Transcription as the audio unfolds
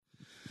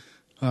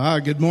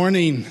Good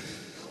morning.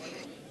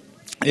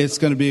 It's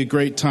going to be a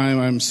great time.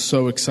 I'm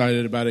so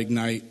excited about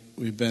Ignite.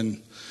 We've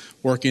been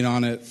working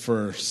on it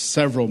for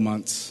several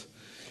months.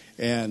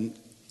 And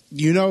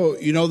you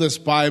know this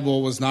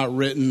Bible was not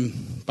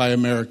written by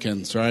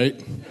Americans,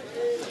 right?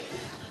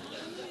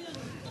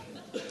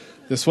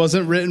 This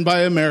wasn't written by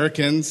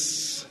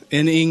Americans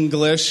in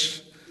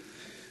English.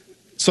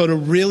 So to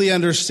really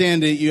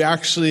understand it, you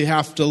actually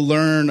have to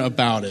learn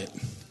about it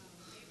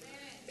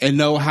and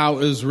know how it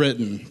was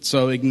written.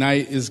 So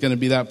Ignite is going to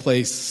be that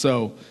place.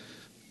 So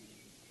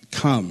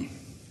come.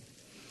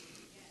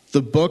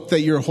 The book that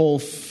your whole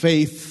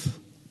faith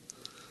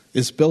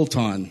is built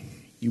on,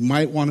 you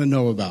might want to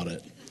know about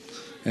it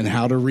and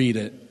how to read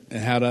it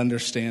and how to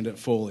understand it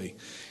fully.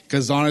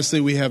 Because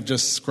honestly, we have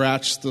just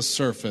scratched the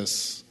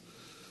surface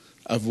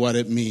of what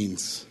it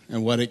means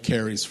and what it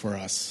carries for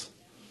us.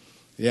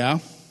 Yeah?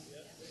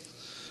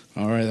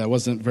 All right, that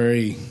wasn't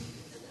very...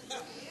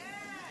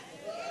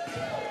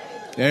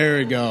 There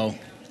we go.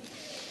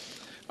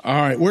 All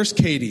right, where's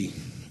Katie?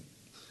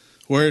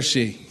 Where is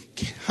she?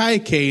 Hi,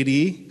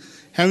 Katie.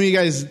 How many of you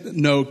guys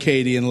know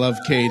Katie and love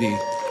Katie?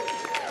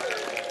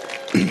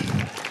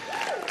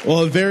 Well,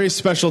 a very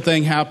special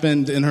thing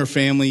happened in her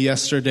family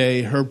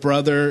yesterday. Her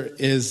brother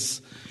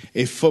is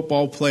a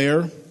football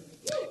player,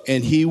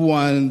 and he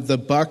won the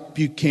Buck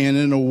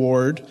Buchanan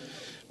Award,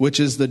 which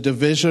is the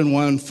Division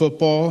I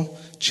football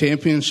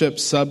championship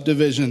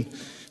subdivision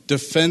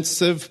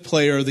Defensive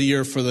Player of the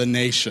Year for the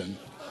nation.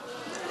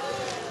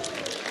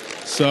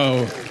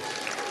 So,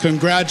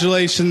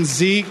 congratulations,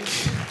 Zeke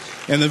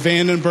and the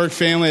Vandenberg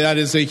family. That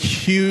is a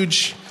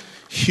huge,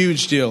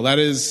 huge deal.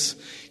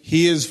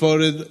 He was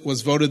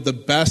voted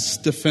the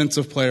best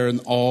defensive player in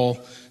all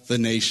the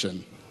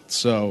nation.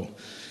 So,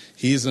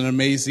 he's an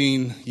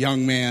amazing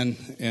young man,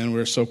 and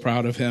we're so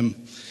proud of him.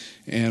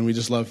 And we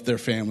just love their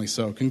family.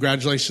 So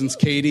congratulations,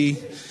 Katie.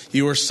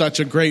 You were such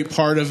a great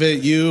part of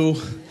it. You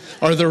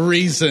are the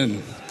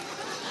reason.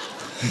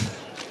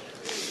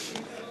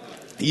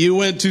 You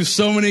went to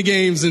so many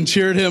games and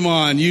cheered him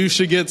on. You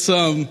should get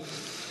some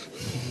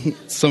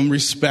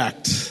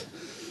respect,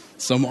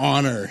 some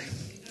honor.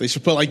 They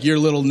should put like your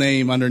little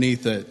name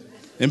underneath it.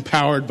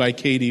 Empowered by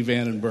Katie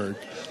Vandenberg.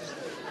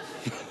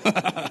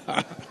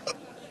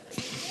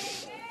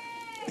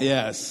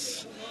 Yes.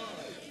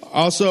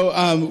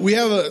 Also, we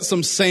have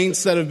some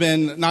saints that have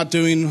been not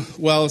doing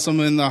well. Some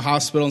in the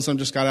hospital, and some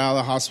just got out of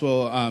the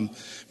hospital.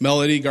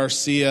 Melody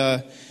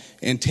Garcia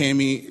and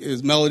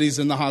Melody's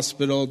in the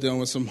hospital dealing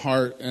with some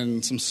heart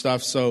and some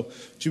stuff. So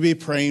would you be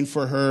praying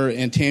for her?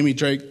 And Tammy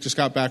Drake just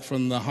got back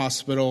from the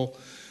hospital,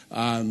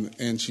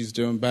 and she's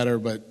doing better.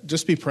 But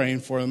just be praying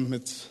for them.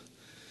 It's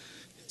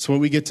what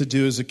we get to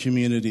do as a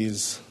community,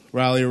 is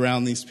rally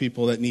around these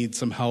people that need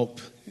some help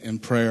and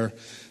prayer.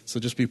 So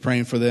just be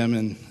praying for them,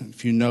 and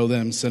if you know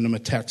them, send them a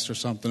text or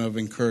something of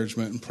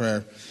encouragement and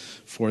prayer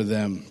for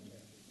them.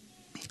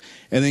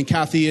 And then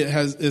Kathy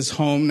is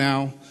home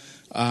now,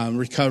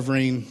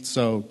 recovering,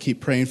 so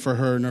keep praying for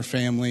her and her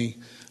family.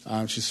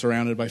 She's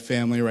surrounded by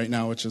family right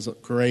now, which is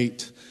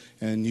great,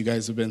 and you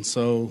guys have been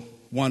so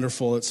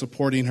wonderful at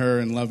supporting her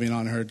and loving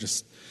on her.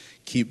 Just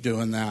keep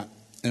doing that,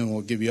 and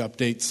we'll give you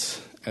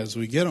updates as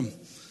we get them.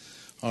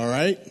 All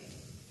right?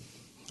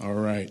 All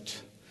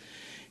right.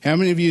 How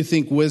many of you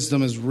think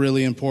wisdom is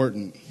really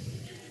important?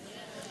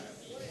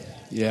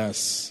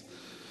 Yes.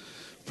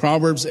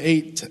 Proverbs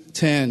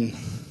 8:10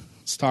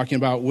 is talking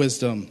about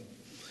wisdom.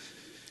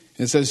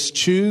 It says,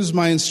 "Choose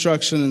my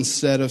instruction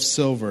instead of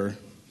silver,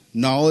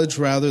 knowledge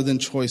rather than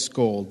choice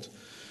gold.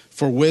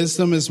 For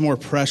wisdom is more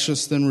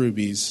precious than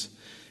rubies,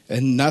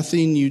 and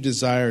nothing you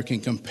desire can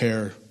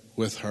compare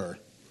with her."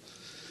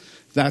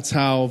 That's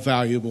how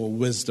valuable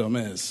wisdom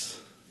is.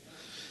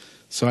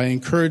 So I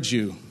encourage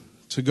you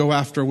to go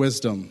after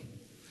wisdom.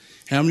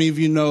 How many of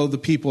you know the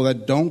people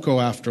that don't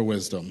go after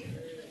wisdom?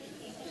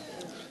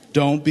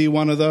 Don't be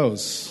one of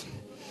those.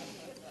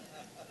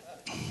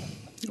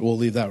 We'll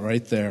leave that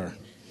right there.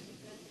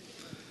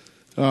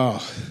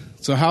 Oh,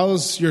 so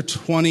how's your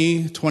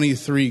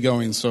 2023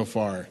 going so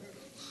far?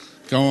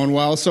 Going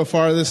well so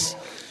far?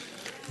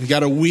 We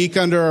got a week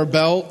under our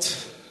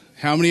belt.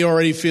 How many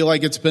already feel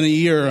like it's been a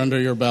year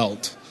under your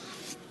belt?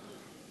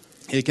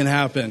 It can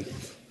happen.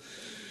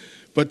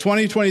 But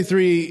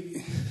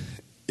 2023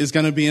 is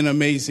going to be an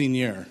amazing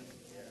year.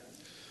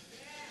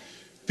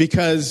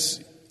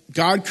 Because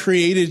God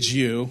created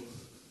you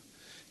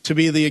to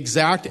be the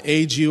exact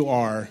age you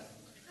are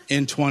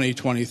in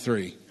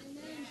 2023.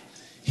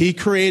 He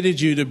created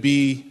you to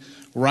be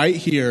right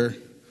here,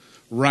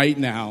 right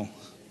now,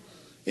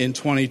 in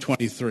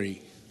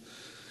 2023.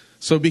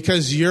 So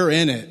because you're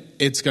in it,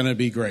 it's going to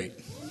be great.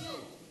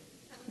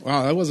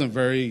 Wow, that wasn't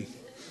very...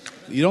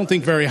 You don't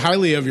think very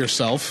highly of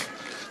yourself.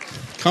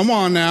 Come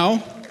on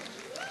now.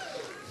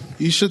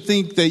 You should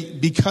think that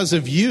because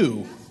of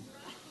you,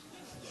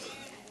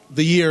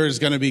 the year is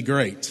going to be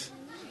great.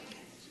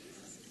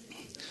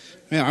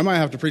 Man, I might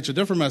have to preach a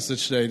different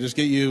message today. Just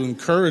get you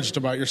encouraged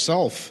about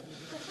yourself.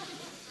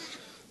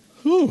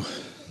 Whew.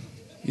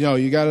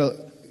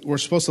 We're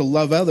supposed to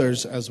love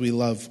others as we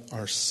love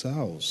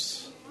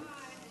ourselves.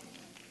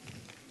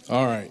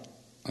 All right,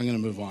 I'm going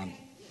to move on.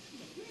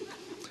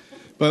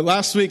 But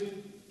last week,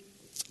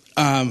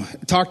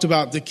 talked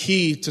about the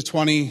key to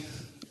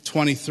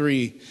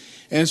 2023.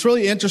 And it's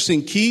really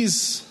interesting.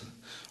 Keys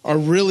are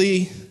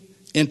really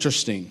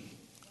interesting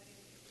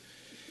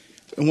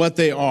in what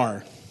they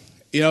are.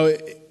 You know,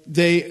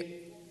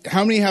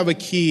 how many have a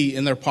key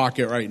in their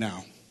pocket right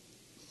now?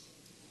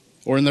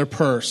 Or in their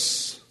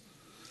purse?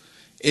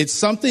 It's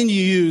something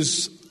you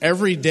use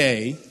every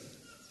day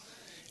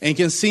and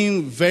can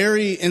seem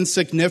very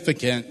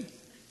insignificant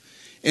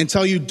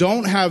until you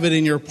don't have it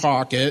in your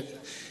pocket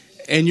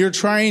and you're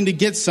trying to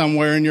get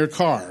somewhere in your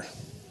car.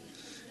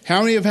 How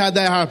many have had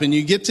that happen?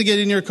 You get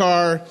in your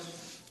car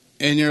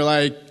and you're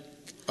like,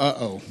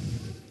 uh-oh,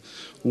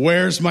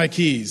 where's my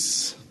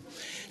keys?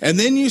 And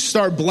then you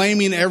start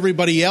blaming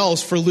everybody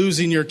else for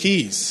losing your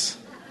keys,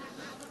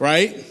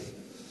 right?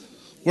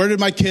 Where did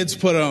my kids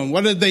put them?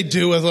 What did they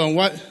do with them?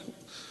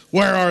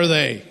 Where are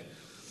they?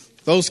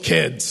 Those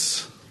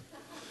kids.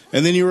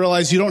 And then you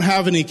realize you don't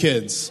have any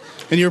kids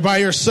and you're by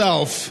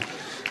yourself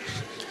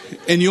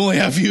and you only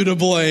have you to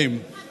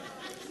blame.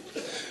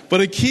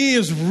 But a key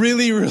is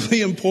really,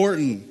 really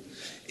important.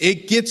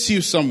 It gets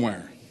you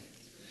somewhere.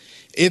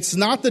 It's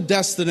not the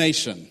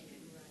destination.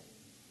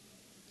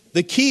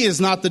 The key is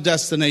not the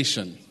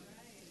destination.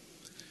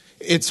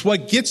 It's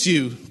what gets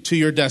you to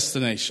your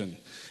destination.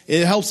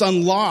 It helps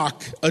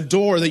unlock a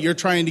door that you're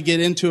trying to get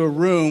into a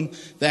room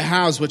that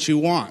has what you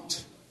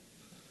want.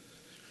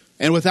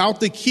 And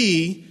without the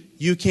key,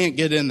 you can't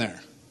get in there.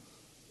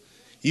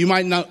 You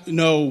might not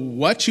know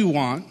what you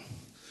want,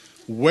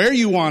 where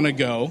you want to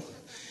go.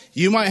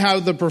 You might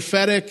have the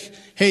prophetic,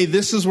 hey,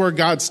 this is where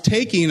God's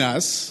taking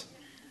us.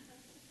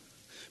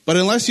 But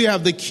unless you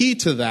have the key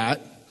to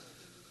that,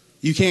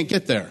 you can't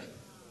get there.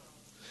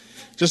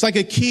 Just like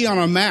a key on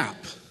a map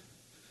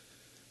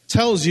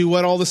tells you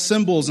what all the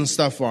symbols and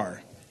stuff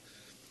are.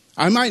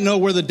 I might know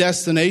where the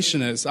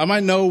destination is. I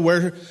might know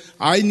where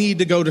I need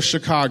to go to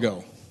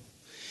Chicago.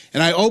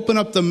 And I open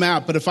up the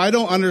map, but if I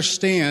don't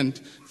understand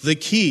the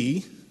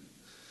key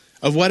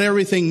of what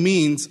everything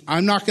means,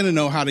 I'm not going to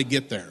know how to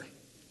get there.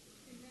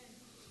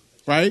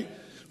 Right?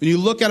 When you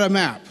look at a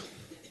map,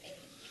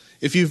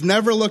 if you've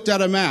never looked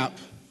at a map,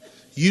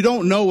 you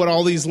don't know what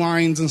all these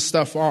lines and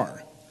stuff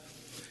are.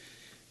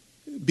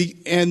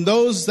 And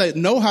those that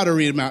know how to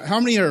read a map, how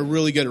many are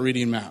really good at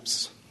reading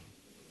maps?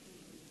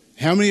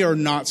 How many are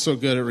not so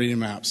good at reading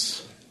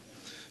maps?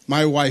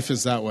 My wife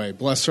is that way.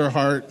 Bless her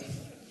heart.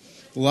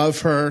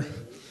 Love her.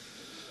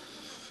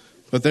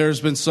 But there's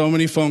been so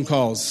many phone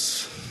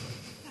calls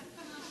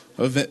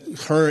of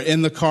her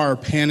in the car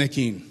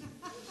panicking.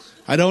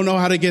 I don't know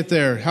how to get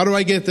there. How do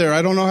I get there?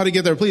 I don't know how to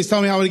get there. Please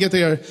tell me how to get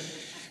there.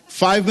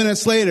 5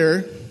 minutes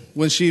later,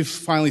 when she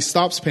finally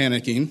stops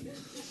panicking,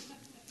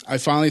 I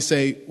finally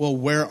say, well,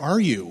 where are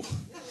you?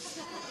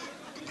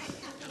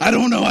 I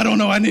don't know.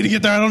 I need to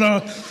get there. I don't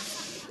know.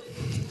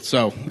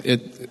 So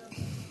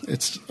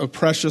it's a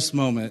precious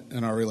moment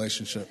in our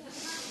relationship.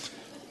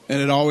 And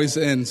it always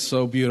ends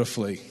so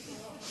beautifully.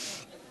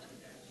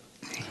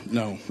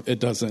 No, it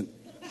doesn't.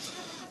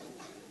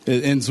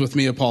 It ends with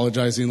me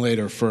apologizing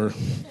later for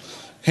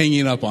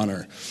hanging up on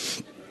her.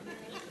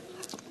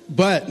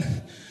 But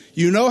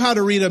you know how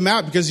to read a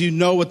map because you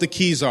know what the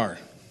keys are.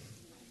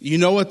 You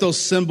know what those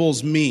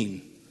symbols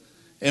mean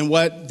and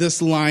what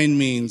this line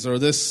means or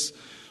this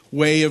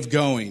way of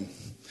going.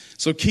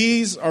 So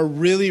keys are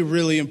really,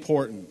 really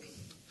important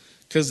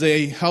because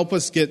they help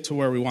us get to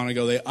where we want to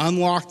go. They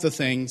unlock the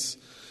things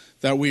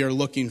that we are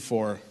looking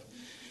for.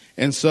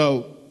 And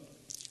so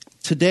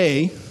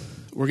today,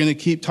 we're going to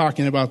keep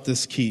talking about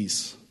this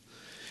keys.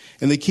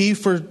 And the key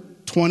for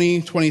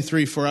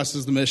 2023 for us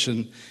as the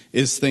mission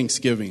is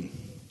Thanksgiving.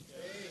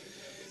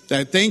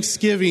 That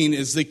Thanksgiving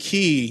is the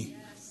key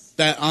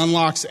that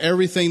unlocks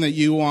everything that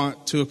you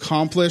want to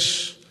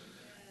accomplish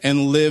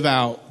and live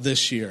out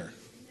this year.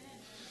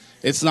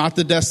 It's not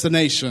the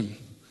destination,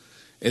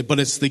 but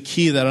it's the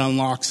key that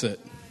unlocks it.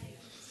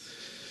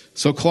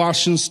 So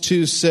Colossians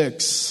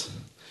 2:6.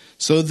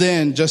 So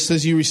then, just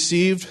as you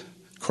received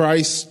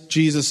Christ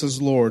Jesus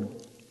as Lord,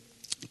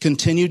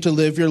 continue to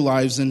live your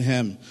lives in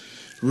Him,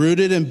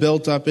 rooted and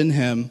built up in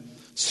Him,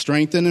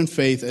 strengthened in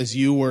faith as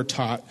you were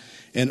taught,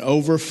 and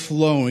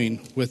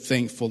overflowing with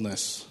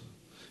thankfulness.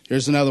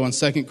 Here's another one,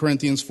 2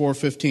 Corinthians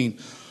 4:15.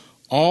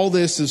 All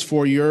this is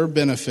for your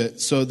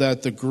benefit, so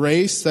that the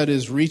grace that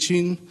is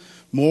reaching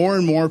more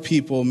and more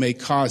people may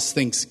cause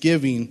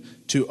thanksgiving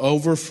to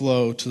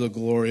overflow to the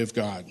glory of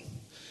God.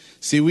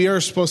 See, we are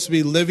supposed to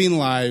be living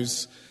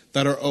lives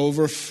that are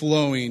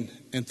overflowing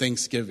in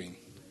thanksgiving.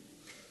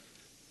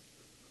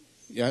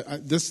 Yeah,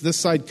 this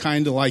side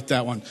kind of like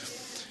that one.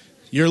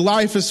 Your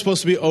life is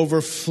supposed to be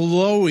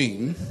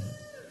overflowing.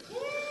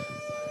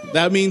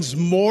 That means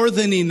more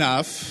than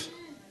enough.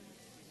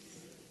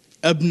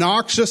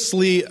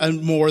 Obnoxiously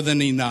more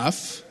than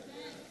enough.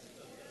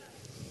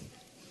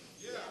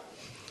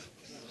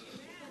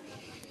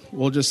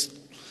 We'll just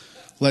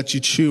let you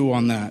chew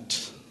on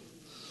that.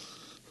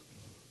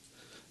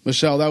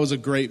 Michelle, that was a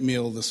great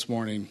meal this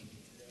morning.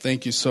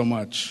 Thank you so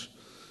much.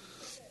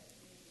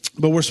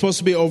 But we're supposed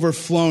to be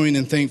overflowing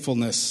in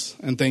thankfulness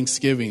and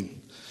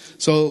thanksgiving.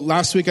 So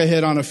last week I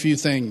hit on a few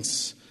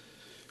things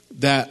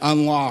that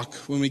unlock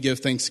when we give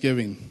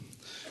thanksgiving.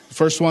 The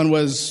first one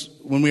was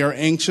when we are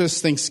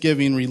anxious,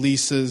 thanksgiving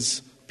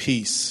releases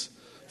peace.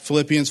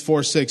 Philippians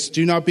 4:6,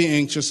 do not be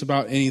anxious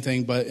about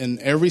anything, but in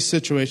every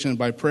situation,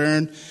 by prayer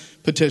and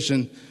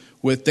petition,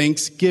 with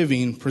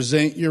thanksgiving,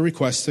 present your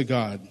requests to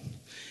God.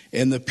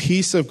 And the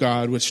peace of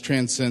God, which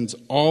transcends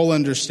all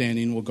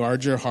understanding, will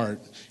guard your heart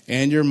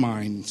and your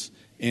minds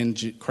in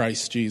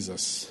Christ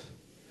Jesus.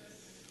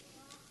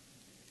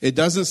 It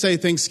doesn't say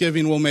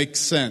Thanksgiving will make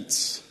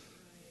sense.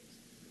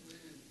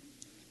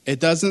 It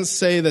doesn't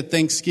say that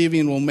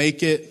Thanksgiving will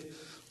make it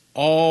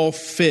all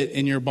fit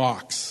in your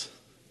box.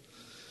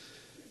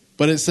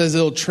 But it says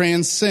it'll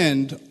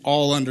transcend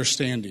all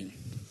understanding.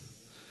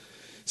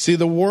 See,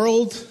 the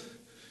world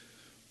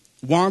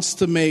wants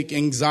to make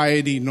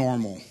anxiety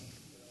normal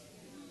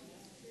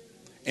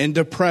and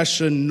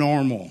depression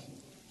normal.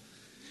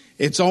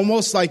 It's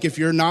almost like if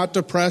you're not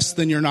depressed,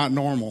 then you're not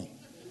normal.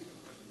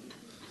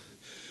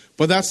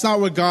 But that's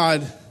not what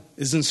God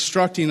is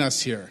instructing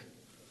us here.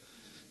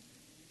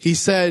 He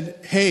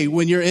said, hey,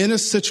 when you're in a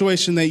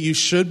situation that you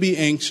should be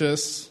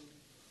anxious,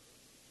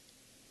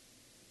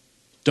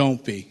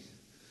 don't be.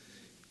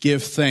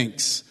 Give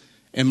thanks,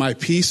 and my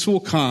peace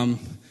will come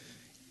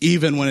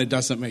even when it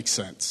doesn't make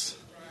sense.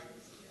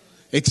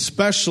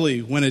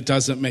 Especially when it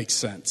doesn't make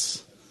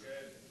sense.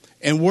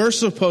 And we're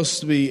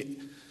supposed to be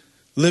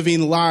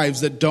living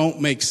lives that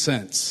don't make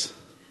sense.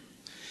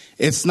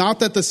 It's not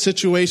that the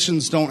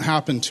situations don't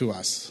happen to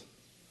us.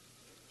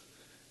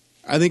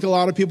 I think a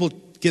lot of people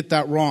get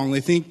that wrong.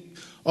 They think,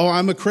 oh,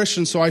 I'm a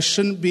Christian, so I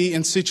shouldn't be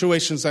in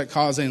situations that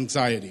cause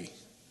anxiety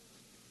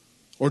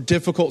or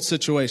difficult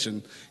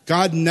situation.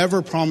 God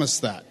never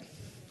promised that.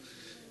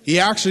 He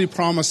actually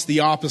promised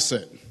the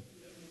opposite.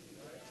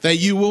 That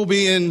you will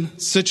be in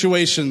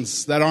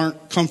situations that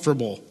aren't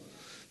comfortable,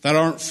 that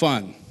aren't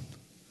fun.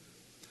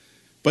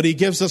 But he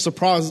gives us a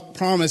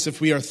promise if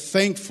we are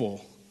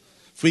thankful.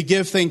 If we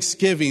give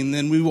thanksgiving,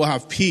 then we will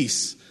have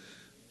peace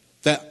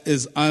that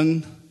is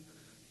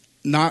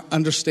not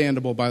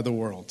understandable by the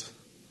world.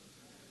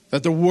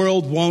 That the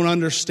world won't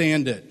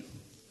understand it.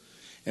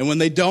 And when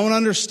they don't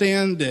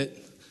understand it,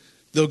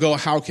 they'll go,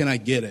 how can I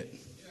get it?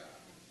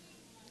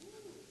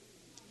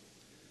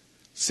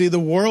 See, the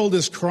world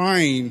is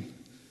crying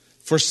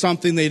for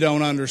something they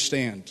don't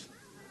understand.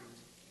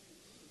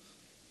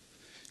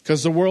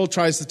 Because the world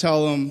tries to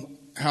tell them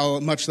how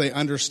much they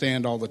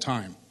understand all the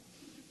time.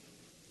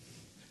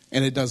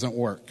 And it doesn't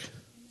work.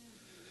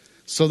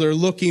 So they're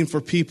looking for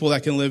people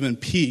that can live in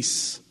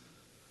peace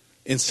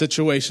in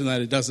situations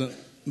that it doesn't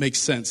make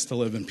sense to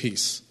live in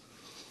peace.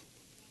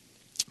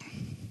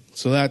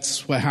 So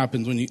that's what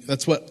happens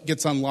that's what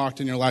gets unlocked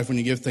in your life when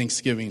you give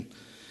thanksgiving,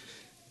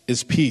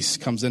 is peace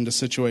comes into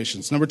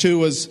situations. Number 2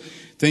 was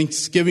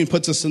thanksgiving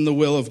puts us in the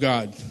will of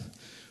God.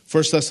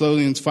 1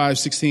 Thessalonians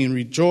 5:16,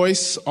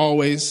 rejoice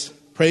always,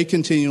 pray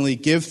continually,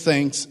 give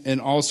thanks in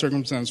all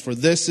circumstances, for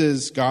this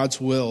is God's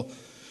will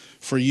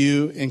for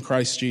you in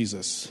Christ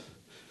Jesus.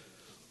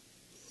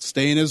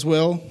 Stay in his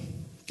will,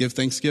 give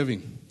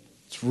thanksgiving.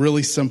 It's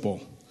really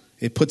simple.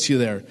 It puts you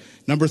there.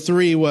 Number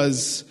 3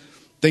 was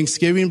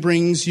thanksgiving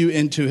brings you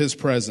into his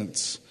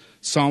presence.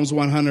 Psalms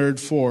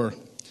 104.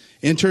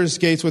 Enter his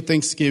gates with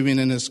thanksgiving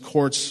and his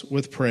courts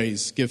with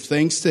praise. Give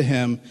thanks to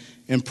him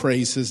and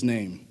praise his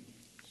name.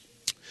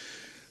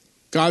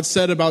 God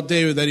said about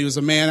David that he was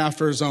a man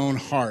after his own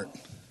heart.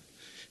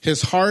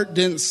 His heart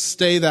didn't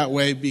stay that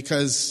way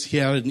because he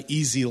had an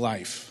easy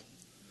life.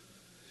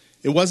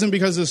 It wasn't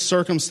because his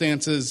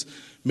circumstances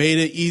made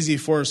it easy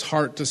for his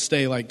heart to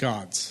stay like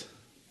God's.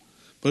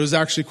 But it was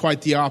actually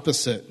quite the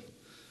opposite.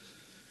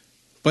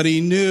 But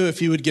he knew if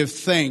he would give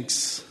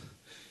thanks,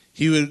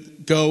 he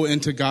would go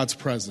into God's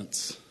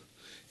presence.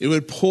 It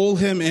would pull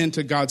him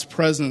into God's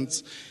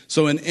presence.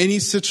 So in any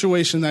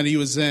situation that he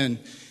was in,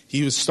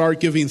 he would start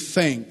giving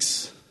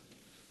thanks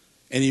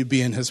and he'd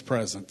be in his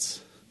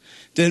presence.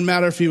 Didn't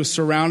matter if he was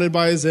surrounded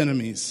by his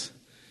enemies,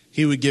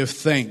 he would give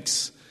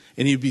thanks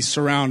and he'd be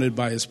surrounded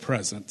by his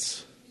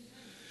presence.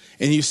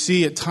 And you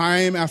see it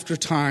time after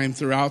time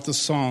throughout the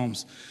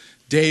Psalms,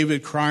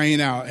 David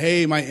crying out,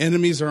 hey, my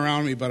enemies are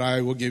around me, but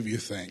I will give you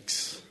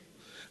thanks.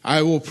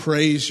 I will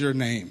praise your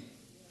name.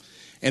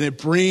 And it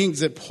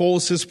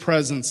pulls his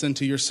presence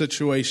into your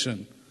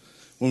situation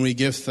when we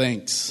give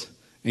thanks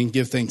and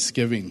give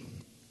thanksgiving.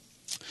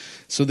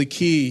 So the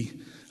key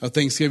of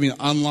thanksgiving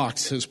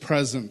unlocks his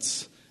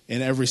presence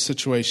in every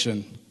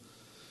situation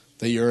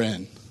that you're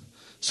in.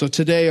 So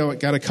today I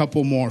got a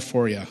couple more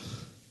for you.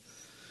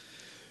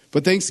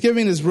 But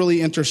Thanksgiving is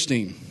really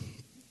interesting.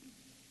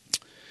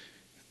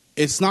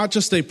 It's not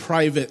just a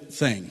private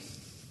thing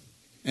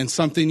and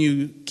something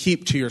you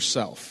keep to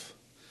yourself.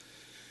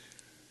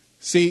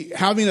 See,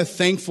 having a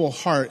thankful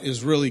heart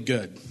is really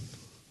good.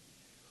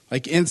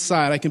 Like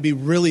inside, I can be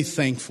really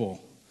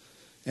thankful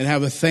and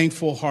have a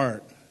thankful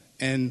heart,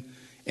 and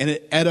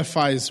it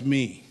edifies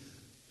me.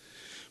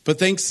 But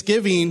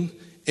Thanksgiving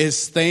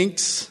is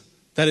thanks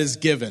that is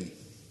given.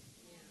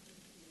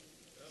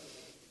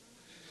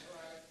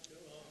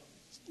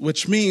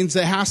 which means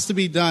it has to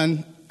be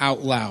done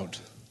out loud.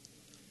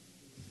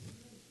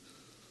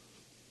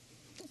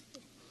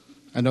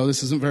 I know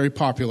this isn't very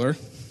popular,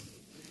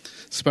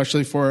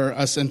 especially for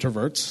us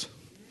introverts.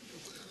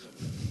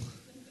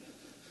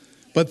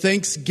 But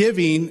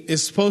thanksgiving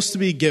is supposed to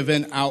be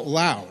given out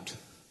loud.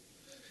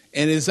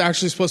 And is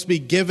actually supposed to be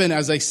given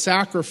as a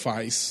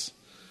sacrifice.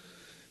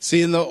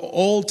 See, in the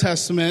Old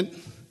Testament,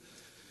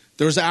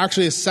 there was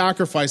actually a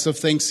sacrifice of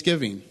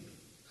thanksgiving.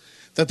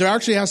 That there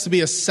actually has to be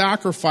a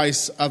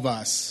sacrifice of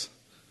us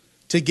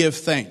to give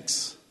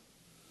thanks.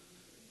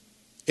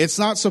 It's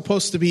not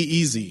supposed to be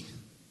easy.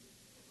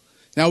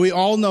 Now, we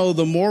all know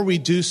the more we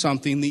do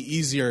something, the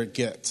easier it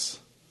gets.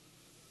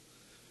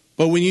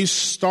 But when you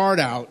start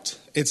out,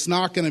 it's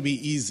not going to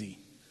be easy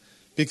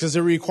because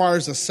it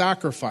requires a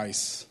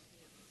sacrifice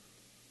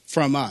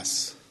from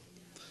us.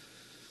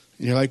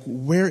 And you're like,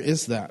 where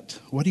is that?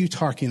 What are you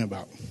talking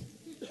about?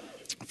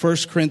 1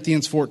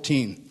 Corinthians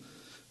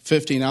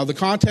 14:15. Now, the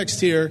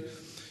context here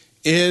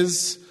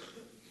is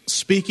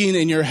speaking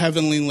in your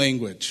heavenly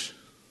language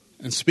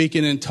and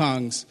speaking in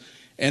tongues,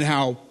 and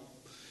how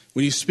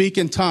when you speak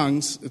in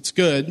tongues, it's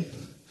good,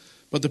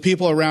 but the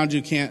people around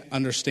you can't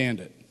understand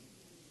it.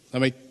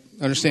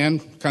 Understand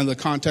kind of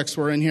the context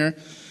we're in here?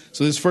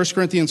 So this is 1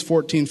 Corinthians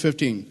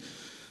 14:15.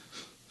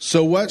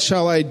 So what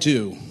shall I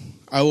do?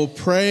 I will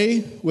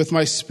pray with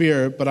my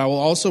spirit, but I will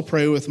also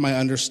pray with my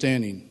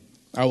understanding.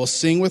 I will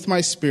sing with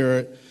my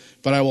spirit,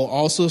 but I will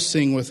also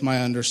sing with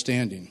my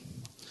understanding.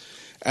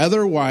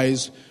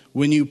 Otherwise,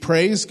 when you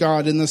praise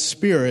God in the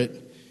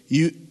spirit,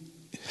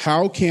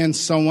 how can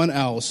someone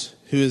else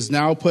who is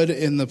now put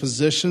in the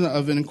position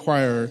of an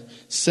inquirer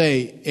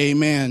say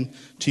amen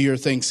to your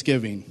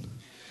thanksgiving?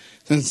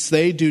 Since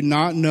they do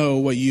not know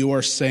what you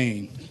are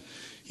saying.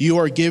 You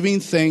are giving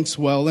thanks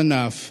well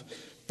enough,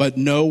 but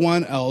no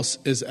one else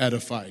is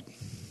edified.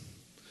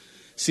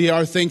 See,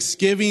 our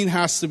thanksgiving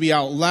has to be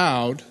out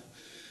loud,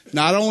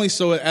 not only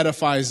so it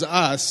edifies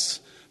us,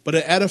 but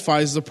it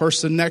edifies the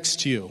person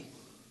next to you.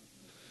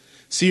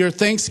 See, your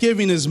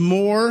thanksgiving is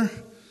more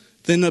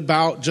than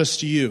about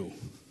just you.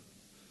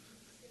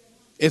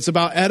 It's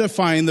about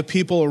edifying the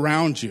people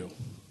around you.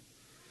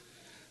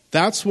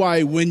 That's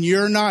why when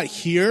you're not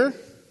here,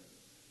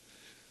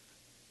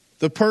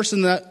 the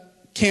person that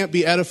can't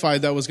be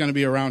edified that was going to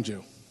be around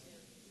you.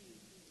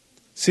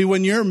 See,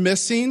 when you're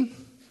missing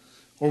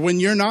or when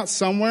you're not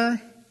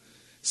somewhere,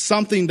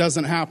 something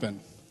doesn't happen.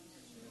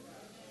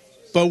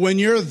 But when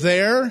you're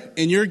there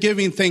and you're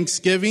giving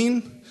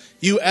thanksgiving,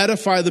 you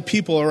edify the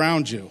people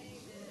around you.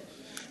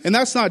 And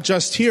that's not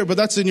just here, but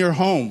that's in your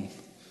home,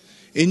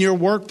 in your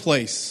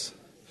workplace.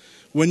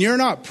 When you're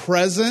not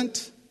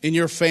present in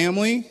your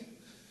family,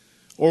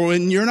 or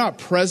when you're not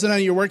present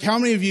at your work, how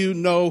many of you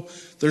know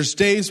there's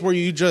days where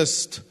you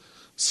just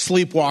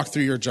sleepwalk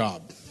through your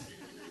job?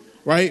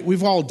 Right?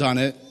 We've all done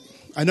it.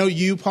 I know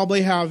you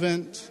probably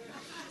haven't,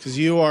 because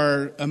you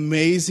are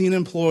amazing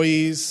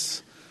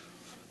employees.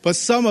 But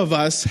some of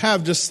us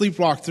have just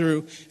sleepwalked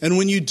through. And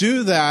when you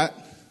do that,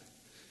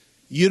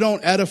 you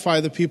don't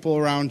edify the people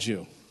around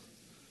you.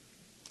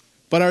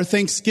 But our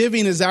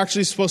thanksgiving is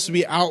actually supposed to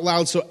be out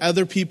loud so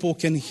other people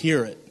can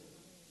hear it.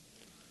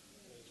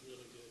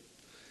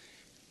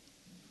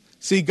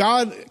 See,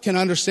 God can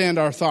understand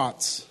our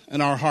thoughts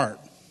and our heart.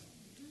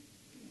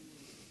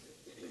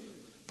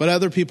 But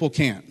other people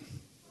can't.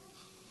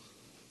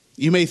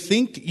 You may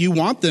think you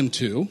want them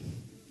to.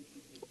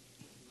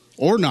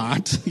 Or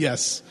not,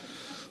 yes.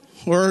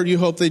 Or you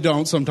hope they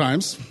don't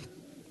sometimes.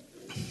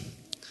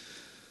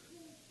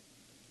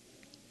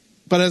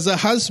 But as a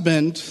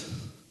husband,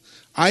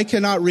 I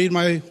cannot read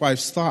my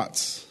wife's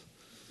thoughts,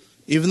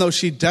 even though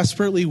she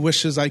desperately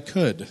wishes I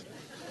could.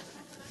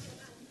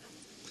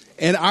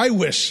 And I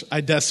wish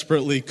I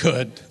desperately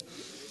could.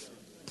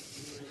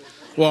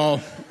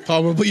 Well,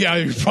 probably, yeah,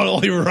 you're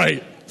probably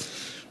right.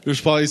 There's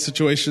probably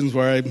situations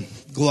where I'm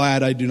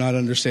glad I do not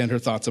understand her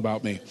thoughts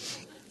about me.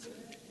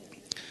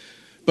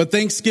 But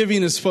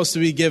Thanksgiving is supposed to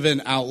be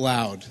given out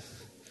loud.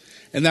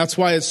 And that's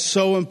why it's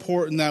so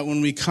important that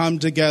when we come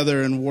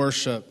together and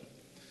worship,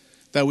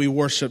 that we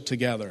worship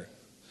together.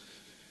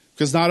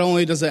 Because not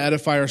only does it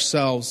edify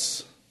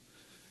ourselves,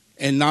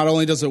 and not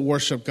only does it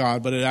worship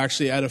God, but it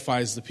actually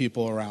edifies the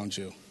people around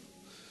you.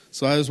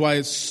 So that is why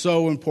it's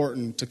so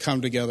important to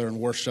come together and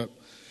worship.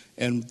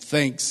 And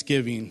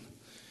thanksgiving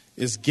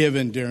is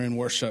given during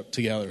worship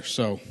together.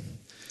 So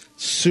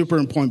super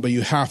important, but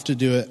you have to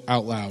do it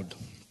out loud.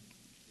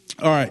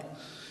 All right,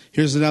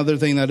 here's another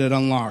thing that it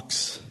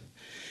unlocks.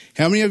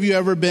 How many of you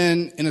ever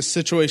been in a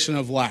situation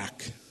of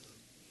lack?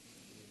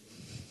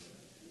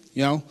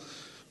 You know,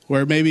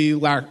 where maybe you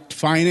lacked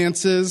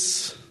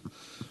finances,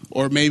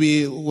 or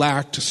maybe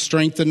lacked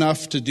strength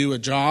enough to do a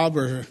job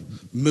or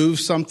move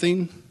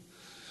something.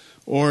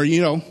 Or,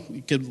 you know,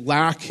 you could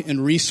lack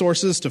in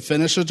resources to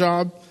finish a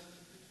job.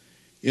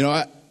 You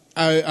know,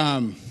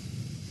 I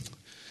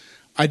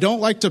don't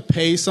like to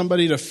pay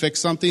somebody to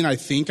fix something I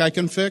think I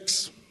can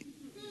fix.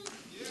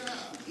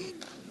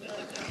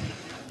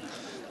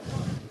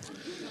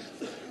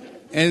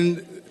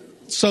 And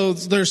So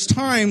there's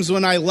times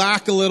when I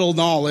lack a little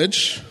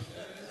knowledge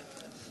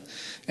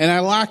and I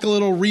lack a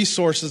little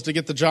resources to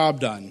get the job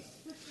done.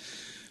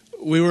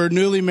 We were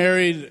newly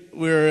married.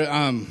 We were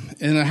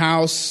in a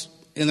house,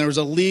 and there was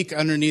a leak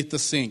underneath the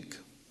sink.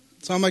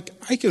 So I'm like,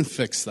 I can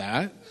fix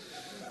that.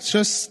 It's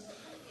just,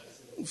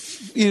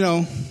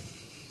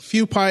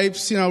 few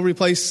pipes,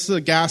 replace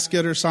the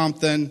gasket or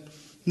something.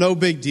 No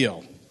big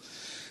deal.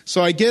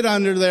 So I get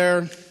under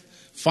there,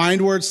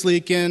 find where it's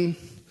leaking.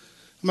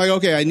 I'm like,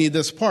 okay, I need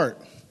this part.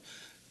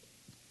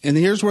 And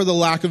here's where the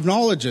lack of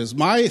knowledge is.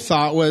 My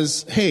thought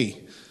was,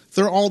 hey,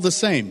 they're all the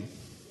same.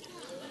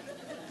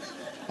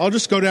 I'll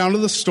just go down to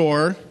the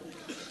store,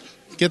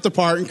 get the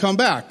part, and come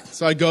back.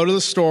 So I go to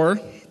the store,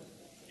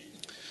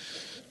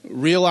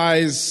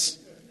 realize,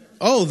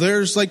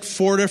 there's like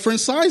 4 different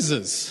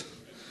sizes.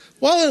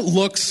 Well, it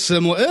looks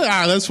similar.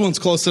 This one's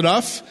close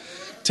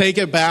enough. Take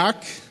it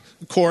back.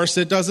 Of course,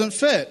 it doesn't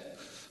fit.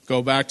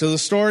 Go back to the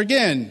store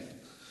again.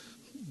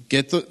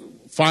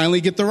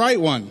 Finally get the right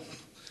one.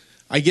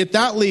 I get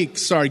that leak.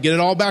 Get it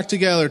all back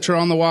together. Turn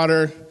on the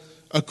water.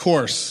 Of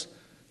course.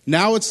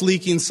 Now it's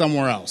leaking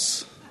somewhere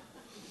else.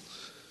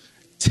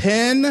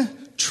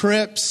 10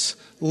 trips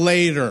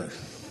later.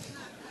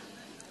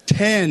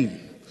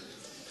 10.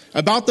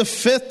 About the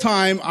 5th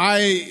time,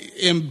 I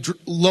am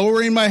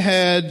lowering my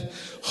head,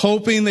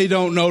 hoping they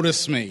don't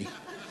notice me.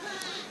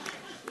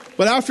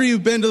 But after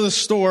you've been to the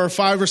store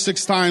 5 or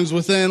 6 times,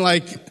 within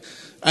like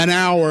an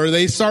hour,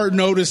 they start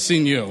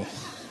noticing you.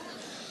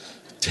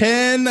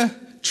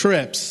 10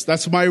 trips.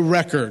 That's my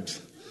record.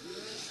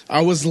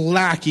 I was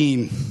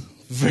lacking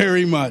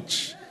very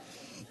much.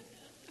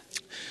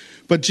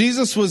 But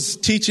Jesus was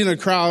teaching a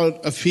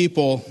crowd of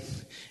people,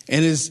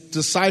 and his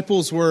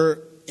disciples were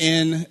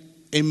in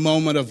a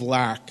moment of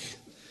lack.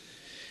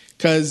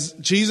 Because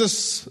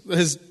Jesus'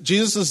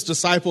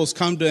 disciples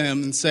come to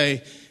him and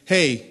say,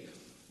 hey,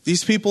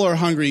 these people are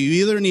hungry.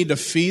 You either need to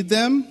feed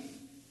them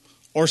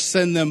or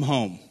send them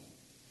home.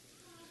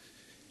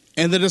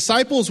 And the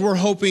disciples were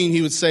hoping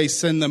he would say,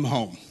 send them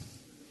home.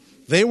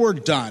 They were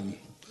done.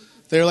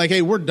 They're like,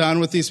 hey, we're done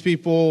with these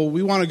people.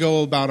 We want to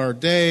go about our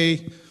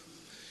day.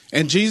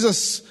 And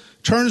Jesus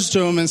turns to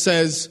them and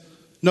says,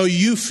 no,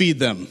 you feed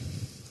them.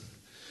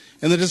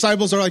 And the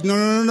disciples are like,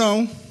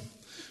 no.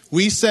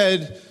 We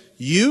said,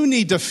 you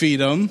need to feed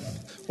them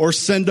or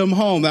send them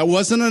home. That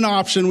wasn't an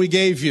option we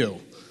gave you.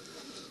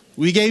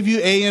 We gave you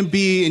A and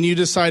B, and you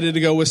decided to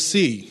go with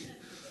C.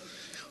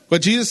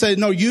 But Jesus said,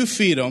 no, you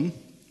feed them.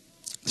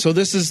 So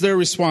this is their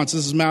response.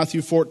 This is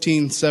Matthew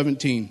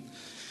 14:17. It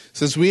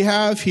says, we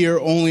have here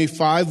only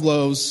 5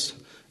 loaves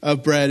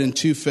of bread and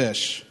 2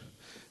 fish.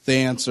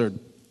 They answered.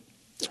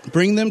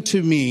 Bring them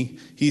to me,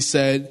 he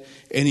said,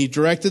 and he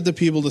directed the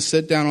people to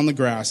sit down on the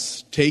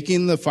grass.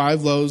 Taking the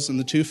 5 loaves and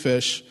the 2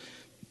 fish,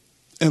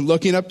 and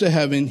looking up to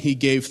heaven, he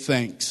gave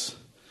thanks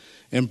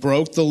and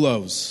broke the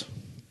loaves.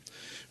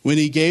 When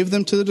he gave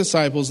them to the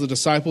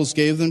disciples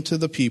gave them to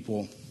the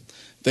people.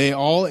 They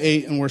all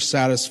ate and were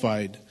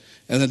satisfied.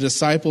 And the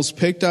disciples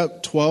picked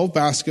up 12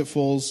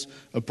 basketfuls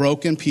of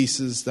broken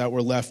pieces that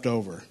were left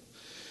over.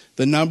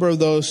 The number of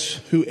those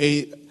who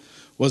ate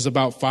was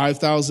about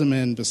 5,000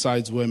 men,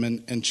 besides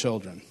women and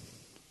children.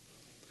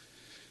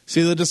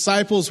 See, the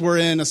disciples were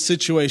in a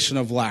situation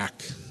of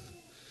lack.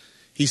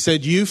 He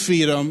said, you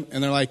feed them.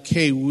 And they're like,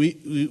 hey,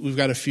 we've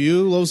got a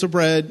few loaves of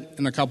bread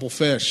and a couple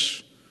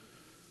fish.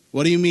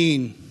 What do you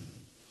mean?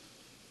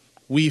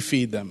 We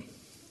feed them.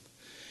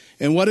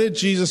 And what did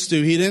Jesus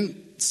do? He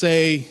didn't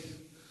say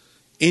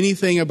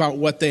anything about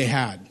what they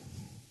had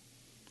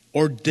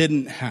or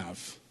didn't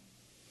have.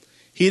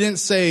 He didn't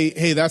say,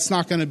 hey, that's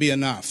not going to be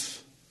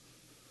enough.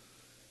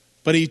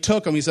 But he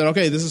took them. He said,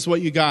 okay, this is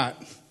what you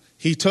got.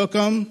 He took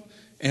them,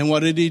 and what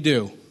did he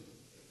do?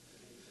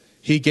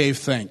 He gave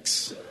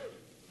thanks.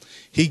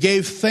 He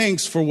gave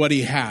thanks for what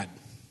he had.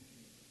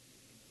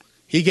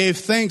 He gave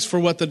thanks for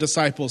what the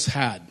disciples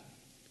had.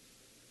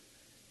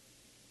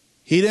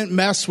 He didn't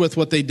mess with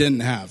what they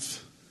didn't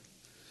have.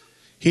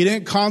 He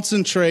didn't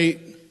concentrate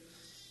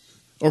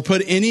or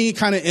put any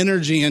kind of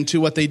energy into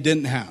what they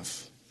didn't have.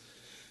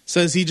 It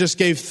says he just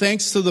gave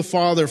thanks to the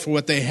Father for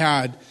what they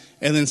had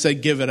and then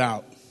said, give it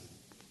out.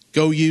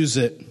 Go use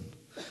it.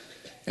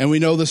 And we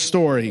know the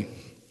story.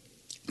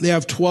 They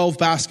have 12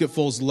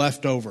 basketfuls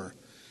left over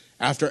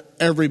after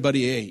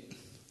everybody ate.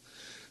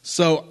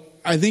 So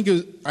I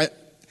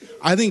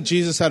think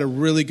Jesus had a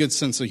really good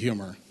sense of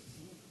humor.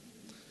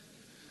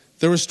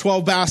 There was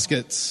 12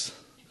 baskets.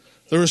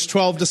 There was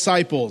 12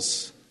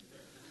 disciples.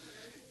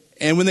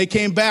 And when they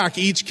came back,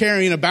 each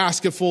carrying a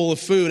basket full of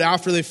food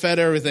after they fed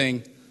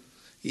everything,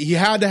 he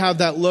had to have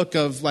that look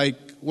of like,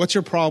 what's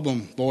your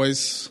problem,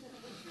 boys?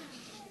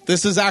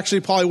 This is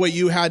actually probably what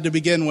you had to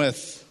begin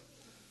with.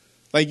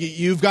 Like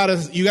you got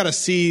to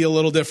see a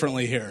little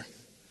differently here.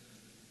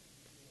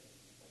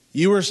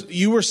 You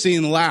were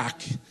seeing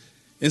lack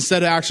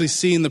instead of actually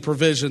seeing the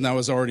provision that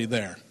was already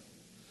there.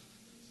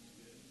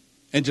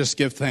 And just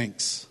give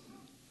thanks.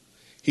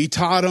 He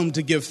taught them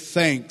to give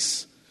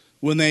thanks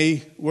when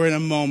they were in a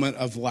moment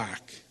of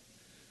lack.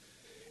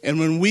 And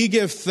when we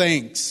give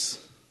thanks,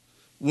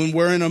 when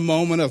we're in a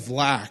moment of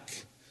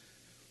lack,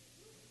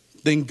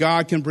 then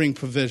God can bring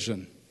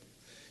provision.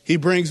 He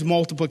brings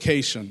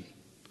multiplication.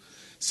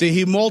 See,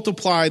 he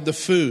multiplied the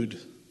food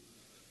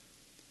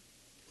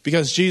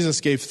because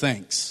Jesus gave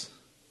thanks.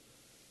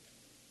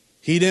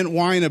 He didn't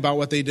whine about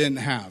what they didn't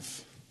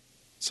have.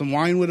 Some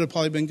wine would have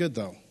probably been good,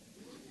 though.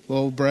 A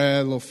little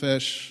bread, a little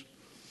fish.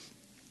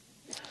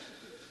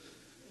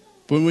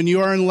 But when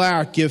you are in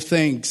lack, give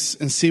thanks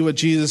and see what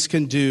Jesus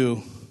can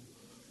do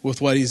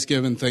with what he's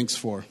given thanks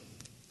for.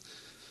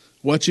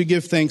 What you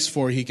give thanks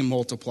for, he can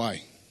multiply.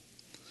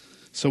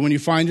 So when you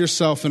find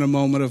yourself in a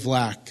moment of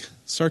lack,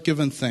 start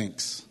giving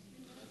thanks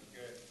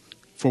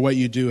for what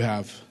you do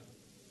have.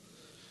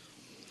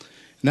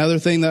 Another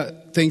thing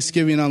that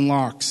Thanksgiving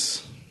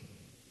unlocks.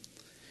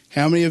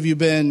 How many of you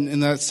been in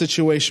that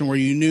situation where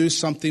you knew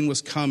something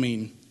was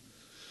coming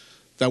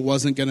that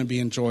wasn't going to be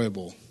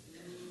enjoyable?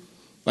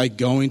 Like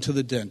going to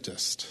the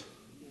dentist.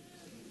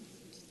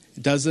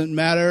 It doesn't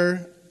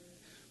matter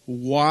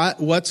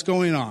what's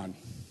going on.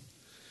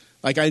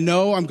 Like, I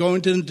know I'm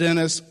going to the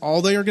dentist.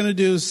 All they are going to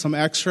do is some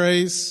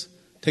x-rays,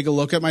 take a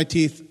look at my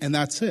teeth, and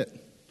that's it.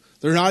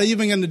 They're not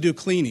even going to do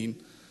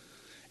cleaning.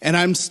 And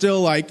I'm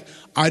still like,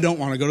 I don't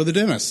want to go to the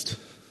dentist.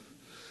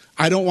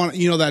 I don't want,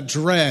 that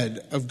dread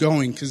of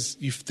going because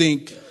you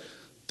think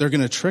they're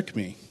going to trick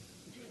me.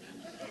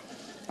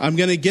 I'm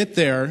going to get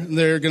there, and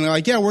they're going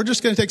to yeah, we're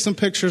just going to take some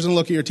pictures and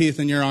look at your teeth,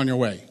 and you're on your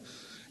way.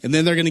 And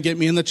then they're going to get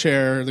me in the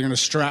chair. They're going to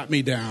strap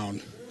me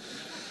down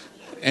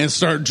and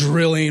start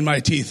drilling my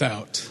teeth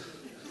out.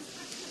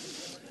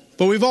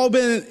 But we've all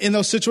been in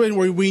those situations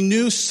where we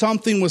knew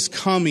something was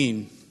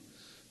coming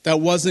that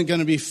wasn't going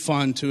to be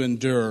fun to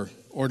endure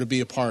or to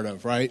be a part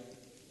of, right?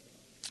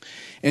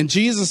 And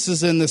Jesus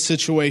is in this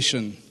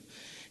situation.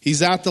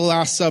 He's at the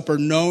Last Supper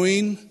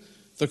knowing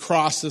the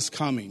cross is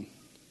coming,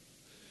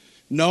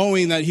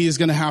 knowing that he's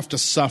going to have to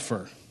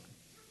suffer,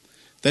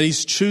 that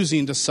he's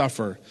choosing to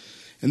suffer.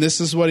 And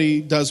this is what he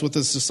does with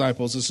his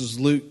disciples. This is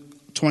Luke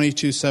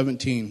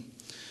 22:17. It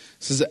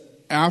says,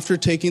 after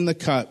taking the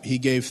cup, he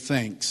gave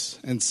thanks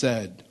and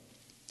said,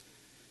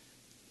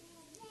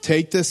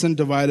 take this and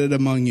divide it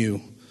among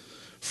you.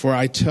 For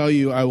I tell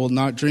you, I will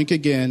not drink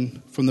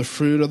again from the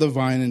fruit of the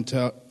vine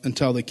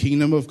until the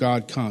kingdom of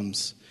God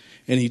comes.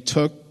 And he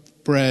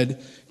took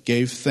bread,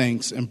 gave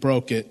thanks, and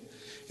broke it,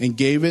 and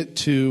gave it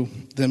to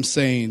them,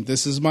 saying,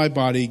 this is my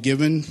body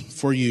given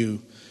for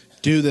you.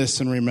 Do this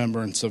in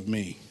remembrance of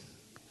me.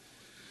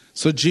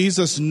 So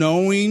Jesus,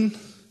 knowing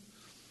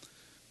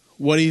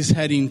what he's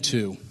heading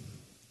to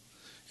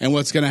and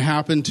what's going to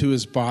happen to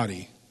his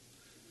body,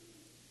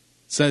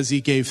 says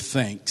he gave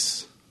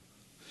thanks.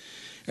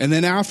 And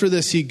then after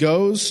this, he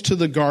goes to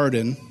the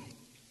garden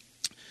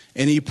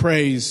and he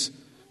prays,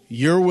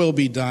 your will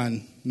be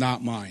done,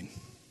 not mine.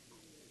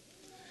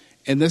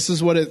 And this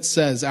is what it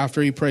says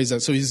after he prays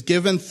that. So he's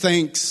given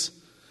thanks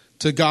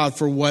to God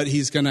for what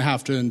he's going to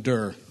have to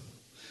endure.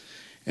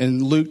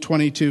 In Luke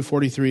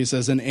 22:43, it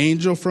says, an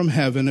angel from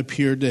heaven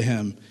appeared to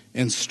him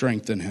and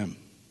strengthened him.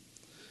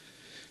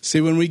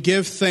 See, when we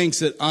give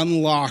thanks, it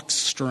unlocks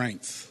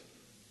strength.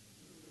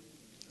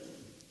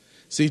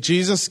 See,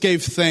 Jesus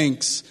gave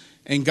thanks,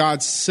 and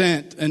God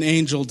sent an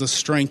angel to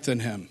strengthen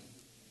him.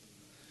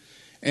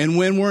 And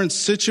when we're in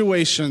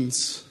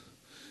situations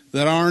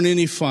that aren't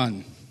any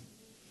fun,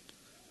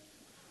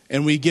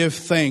 and we give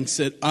thanks,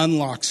 it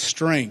unlocks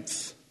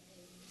strength.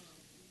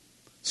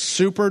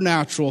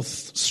 Supernatural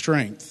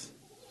strength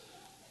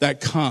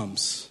that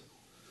comes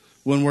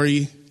when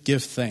we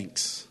give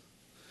thanks.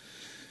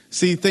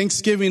 See,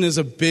 Thanksgiving is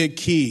a big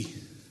key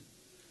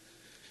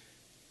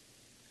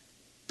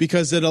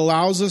because it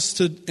allows us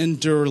to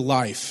endure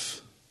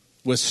life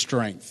with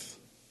strength.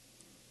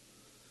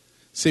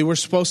 See, we're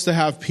supposed to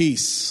have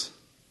peace.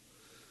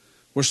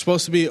 We're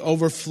supposed to be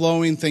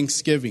overflowing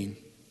thanksgiving.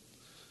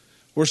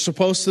 We're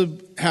supposed to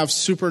have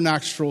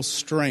supernatural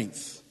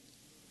strength.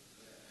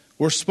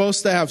 We're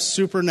supposed to have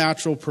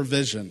supernatural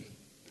provision.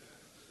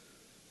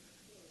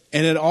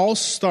 And it all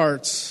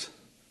starts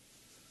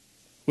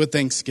with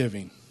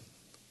thanksgiving.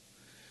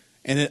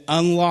 And it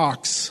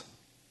unlocks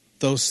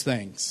those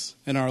things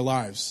in our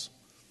lives.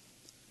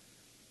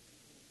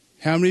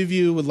 How many of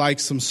you would like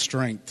some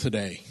strength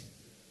today?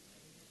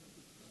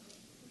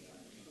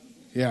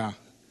 Yeah.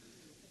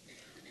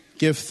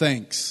 Give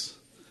thanks.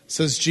 It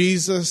says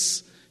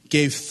Jesus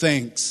gave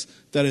thanks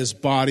that his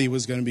body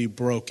was going to be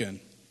broken,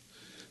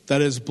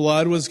 that his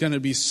blood was going to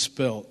be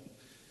spilt,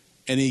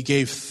 and he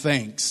gave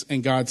thanks,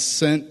 and God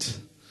sent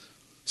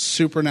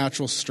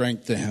supernatural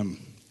strength to him.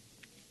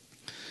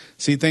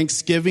 See,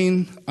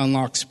 Thanksgiving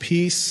unlocks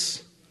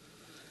peace.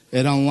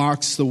 It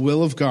unlocks the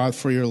will of God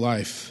for your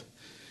life.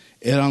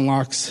 It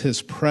unlocks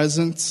his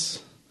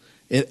presence.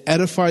 It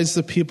edifies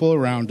the people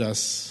around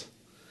us.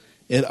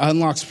 It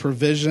unlocks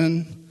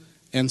provision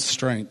and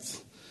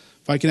strength.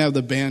 If I can have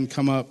the band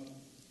come up.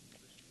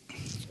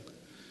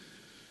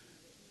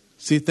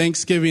 See,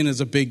 Thanksgiving is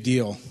a big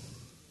deal.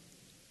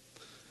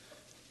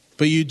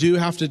 But you do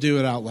have to do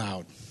it out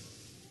loud.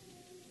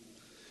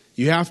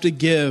 You have to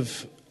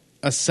give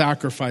a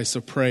sacrifice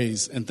of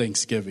praise and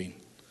thanksgiving.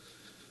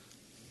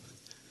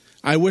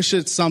 I wish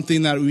it's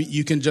something that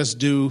you can just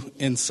do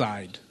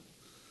inside.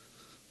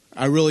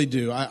 I really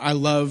do. I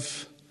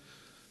love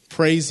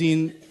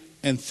praising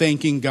and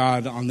thanking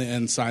God on the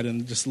inside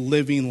and just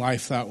living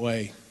life that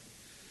way.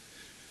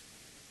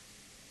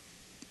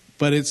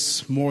 But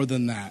it's more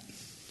than that.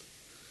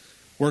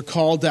 We're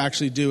called to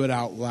actually do it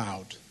out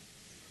loud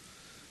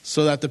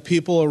so that the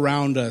people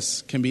around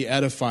us can be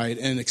edified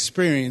and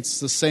experience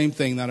the same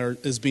thing that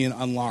is being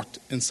unlocked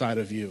inside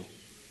of you.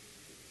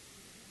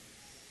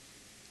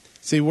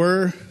 See,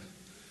 we're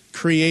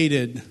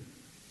created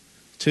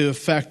to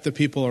affect the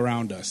people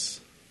around us.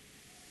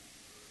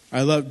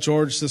 I love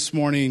George this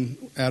morning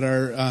at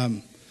our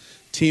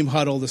team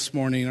huddle this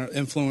morning, our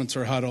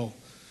influencer huddle,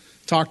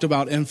 talked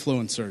about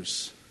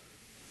influencers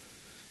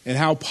and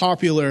how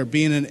popular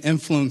being an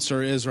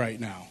influencer is right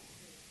now.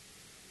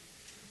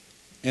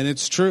 And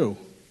it's true,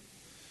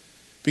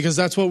 because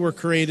that's what we're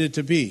created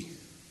to be.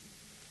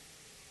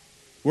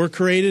 We're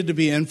created to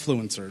be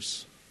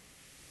influencers.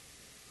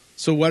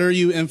 So what are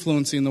you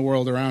influencing the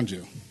world around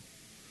you?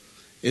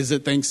 Is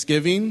it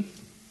Thanksgiving?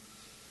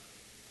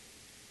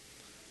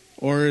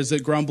 Or is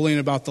it grumbling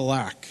about the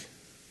lack?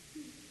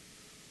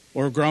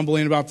 Or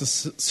grumbling about the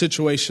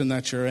situation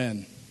that you're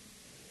in?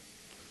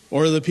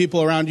 Or are the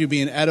people around you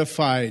being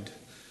edified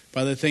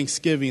by the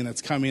thanksgiving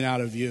that's coming out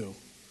of you,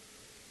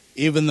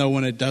 even though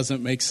when it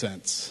doesn't make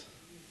sense?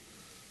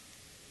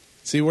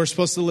 See, we're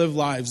supposed to live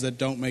lives that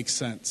don't make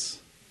sense.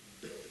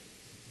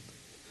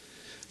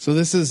 So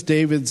this is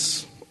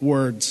David's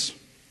words.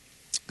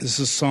 This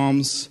is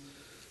Psalms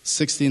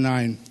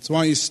 69. So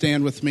why don't you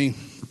stand with me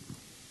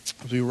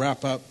as we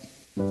wrap up.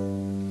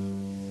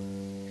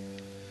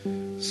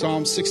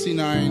 Psalm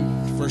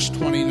 69, verse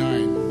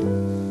 29.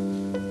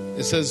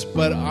 It says,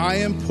 "But I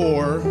am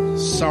poor,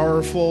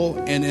 sorrowful,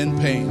 and in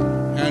pain."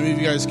 How many of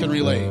you guys can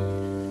relate?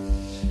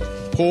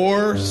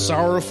 Poor,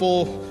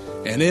 sorrowful,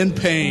 and in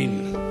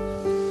pain.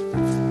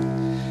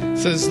 It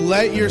says,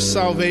 "Let your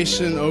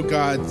salvation, O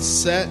God,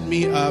 set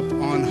me up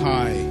on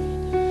high.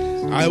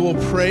 I will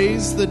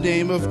praise the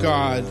name of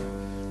God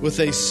with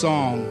a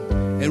song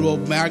and will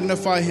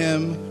magnify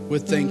him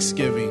with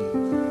thanksgiving.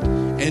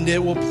 And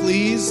it will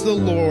please the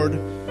Lord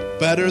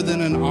better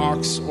than an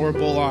ox or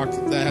bullock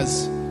that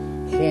has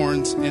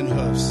horns and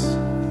hoofs."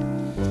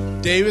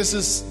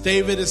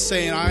 David is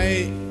saying,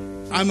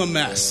 I'm a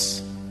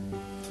mess.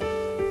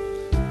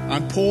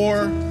 I'm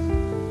poor.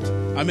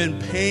 I'm in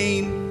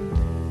pain.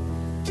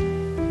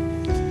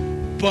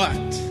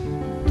 But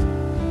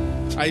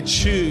I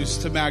choose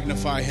to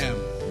magnify him.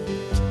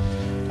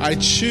 I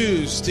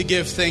choose to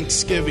give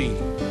thanksgiving.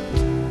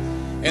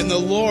 And the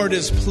Lord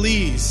is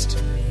pleased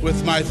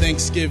with my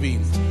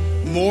thanksgiving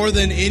more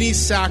than any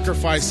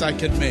sacrifice I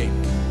could make.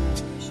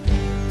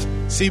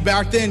 See,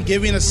 back then,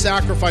 giving a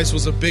sacrifice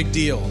was a big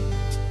deal.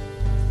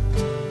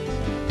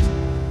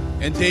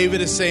 And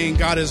David is saying,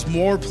 God is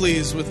more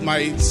pleased with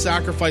my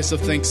sacrifice of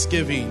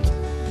thanksgiving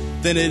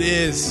than it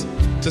is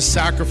to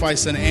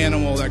sacrifice an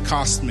animal that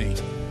cost me.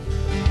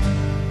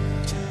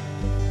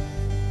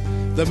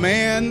 The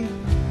man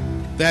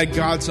that had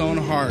God's own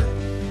heart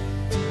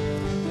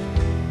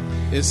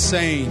is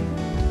saying,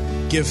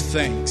 give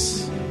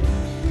thanks.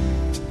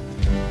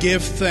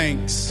 Give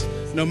thanks.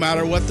 No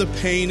matter what the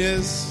pain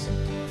is,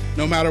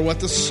 no matter what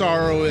the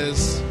sorrow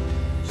is,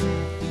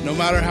 no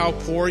matter how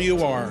poor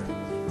you are,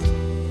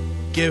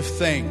 give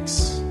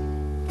thanks.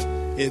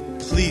 It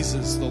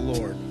pleases the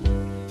Lord.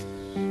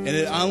 And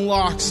it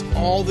unlocks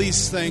all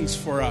these things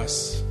for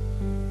us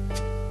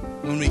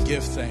when we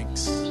give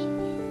thanks.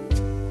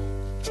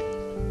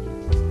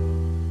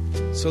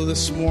 So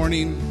this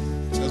morning,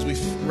 as we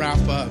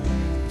wrap up,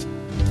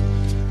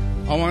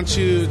 I want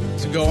you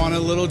to go on a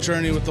little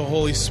journey with the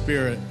Holy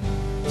Spirit.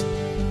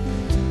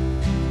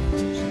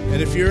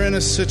 And if you're in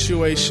a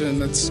situation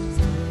that's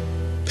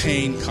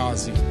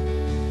pain-causing,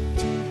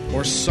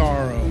 or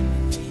sorrow,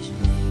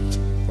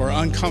 or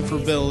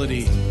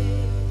uncomfortability,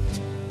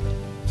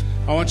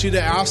 I want you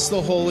to ask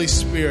the Holy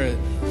Spirit,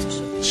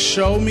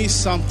 show me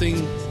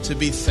something to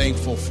be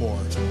thankful for.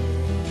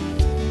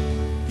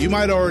 You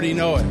might already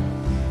know it.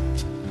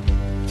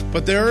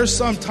 But there are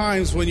some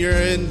times when you're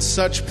in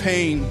such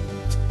pain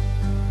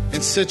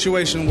and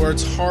situation where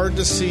it's hard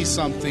to see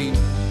something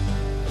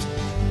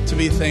to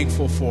be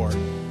thankful for.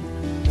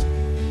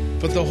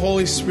 But the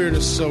Holy Spirit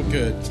is so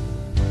good.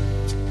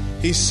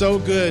 He's so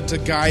good to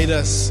guide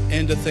us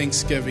into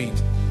thanksgiving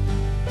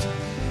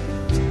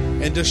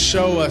and to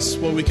show us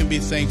what we can be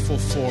thankful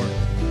for.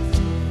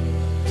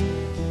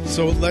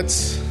 So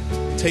let's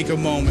take a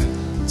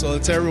moment. So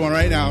let's everyone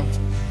right now,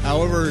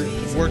 however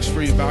it works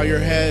for you, bow your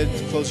head,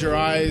 close your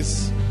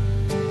eyes,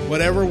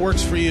 whatever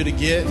works for you to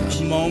get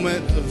a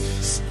moment of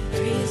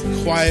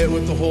quiet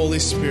with the Holy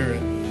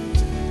Spirit.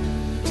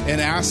 And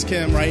ask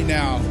him right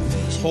now,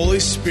 Holy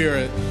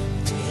Spirit,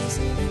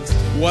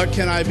 what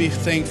can I be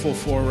thankful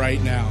for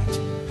right now?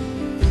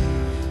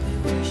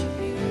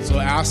 So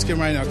ask him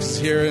right now, because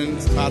here in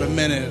about a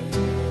minute,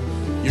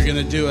 you're going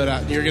to do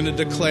it. You're going to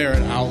declare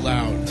it out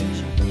loud.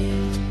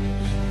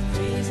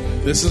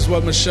 This is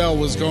what Michelle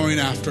was going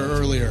after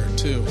earlier,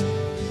 too.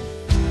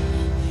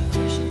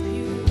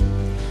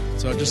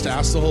 So just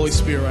ask the Holy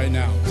Spirit right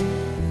now,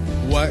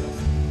 what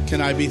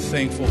can I be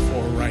thankful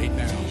for right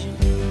now?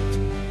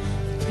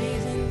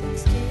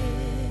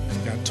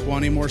 Got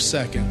 20 more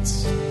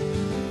seconds.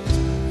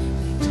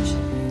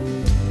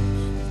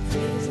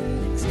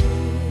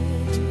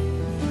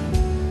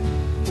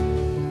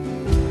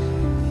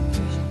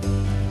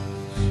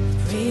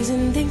 Praise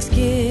and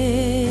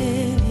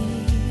thanksgiving.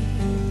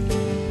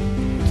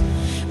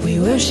 We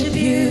worship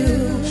you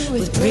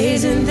with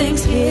praise and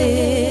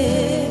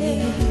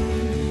thanksgiving.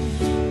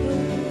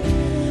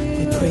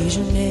 We praise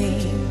your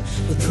name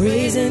with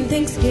praise and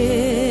thanksgiving.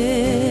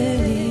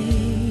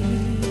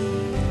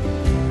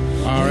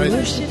 All right. We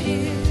worship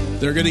you.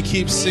 They're going to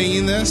keep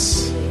singing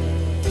this,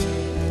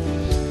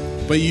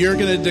 but you're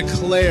going to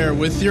declare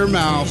with your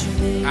mouth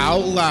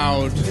out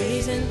loud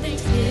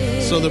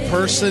so the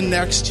person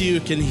next to you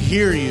can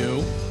hear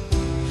you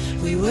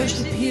We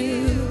worship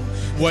you.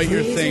 what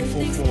you're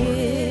thankful for.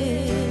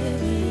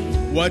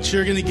 What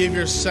you're going to give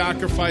your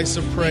sacrifice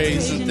of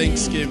praise and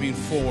thanksgiving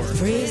for.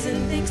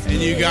 And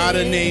you got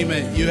to name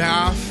it. You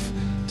have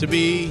to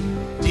be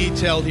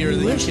detailed here.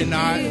 That you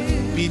cannot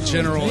be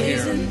general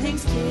here.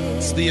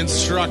 It's the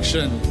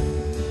instruction.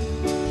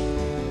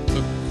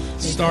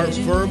 Start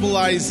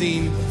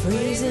verbalizing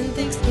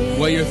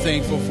what you're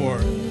thankful for.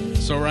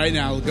 So right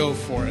now, go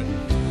for it.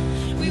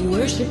 We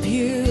worship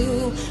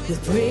you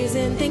with praise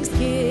and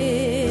thanksgiving.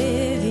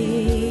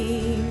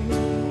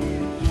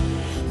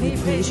 We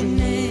praise your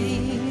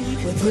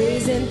name with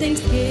praise and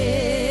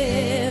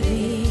thanksgiving.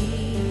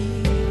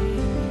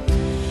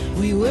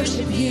 We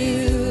worship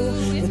you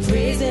with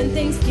praise and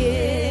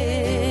thanksgiving.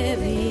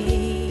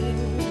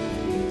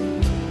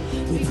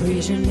 We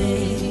praise your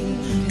name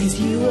because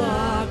you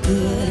are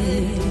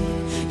good.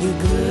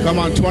 You're good. Come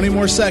on, 20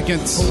 more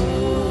seconds.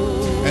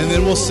 And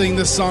then we'll sing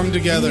this song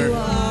together.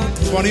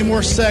 20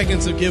 more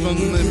seconds of giving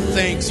him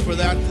thanks for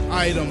that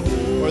item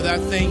or that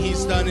thing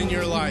he's done in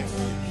your life.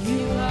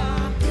 You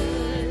are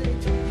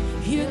good.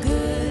 You're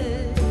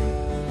good.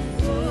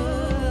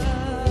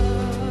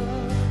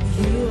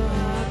 You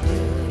are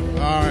good.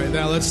 All right,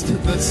 now let's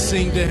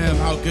sing to him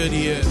how good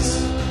he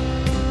is.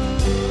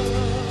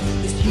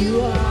 Yes, you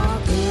are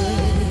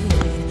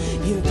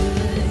good. You're good.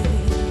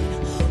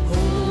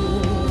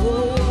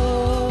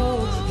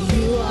 Oh,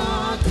 you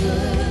are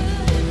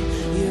good.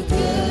 You're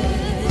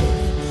good.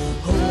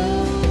 Oh,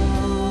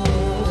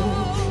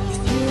 yes,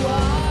 you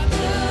are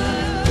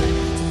good.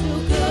 So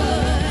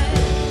good.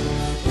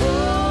 Oh,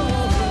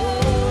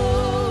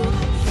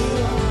 you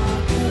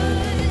are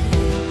good.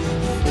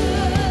 You're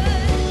good.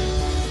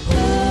 Oh,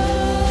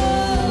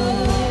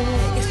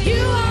 yes,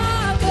 you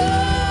are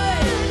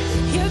good.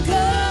 You're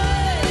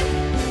good.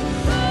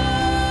 Oh,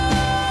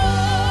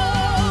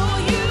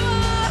 you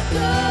are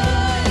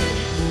good.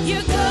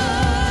 You're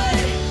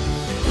good.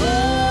 Oh,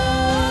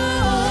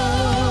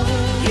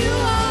 you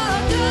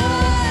are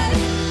good.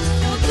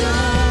 So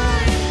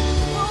good.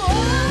 Oh,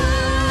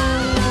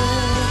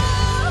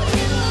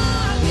 you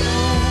are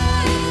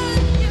good.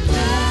 You're good.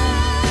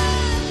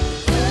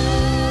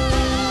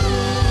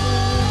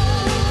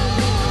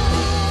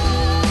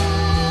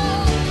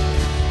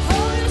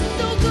 Oh, you're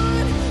so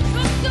good.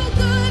 You're so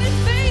good and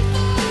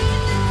faithful.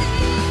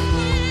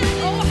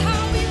 Oh,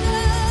 how we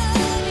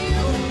love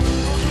you.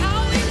 Oh, how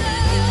we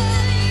love you.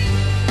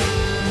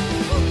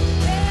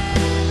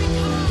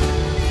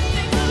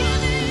 Every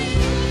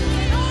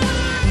thanksgiving,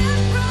 honor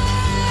and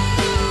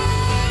praise.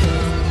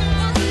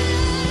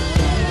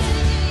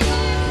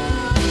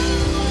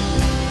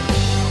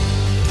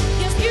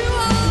 Yes, you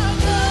are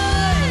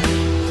good.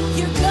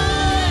 You're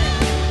good.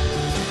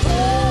 Oh,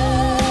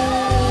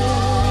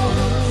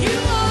 you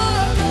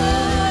are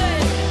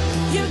good.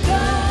 You're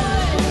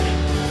good.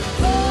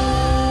 Oh,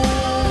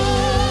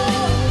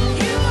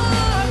 you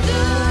are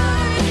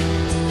good.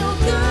 So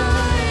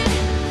good.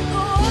 Oh,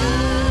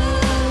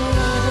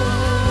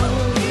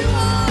 you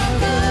are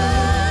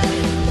good.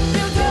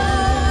 You're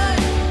good.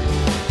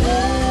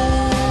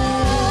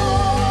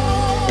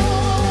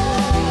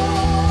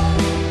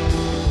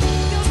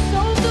 You're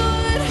so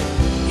good.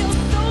 You're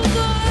so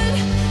good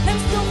and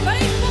so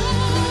faithful.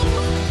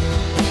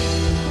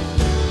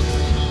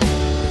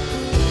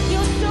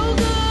 You're so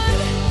good.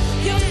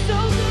 You're so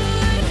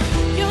good.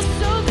 You're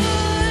so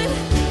good.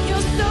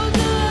 You're so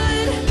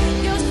good.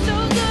 You're so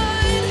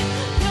good.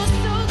 You're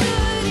so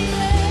good.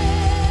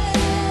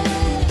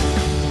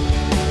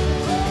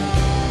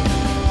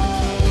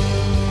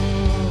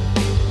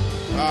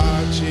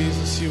 Ah,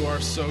 Jesus, you are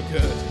so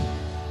good.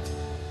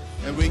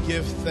 And we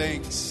give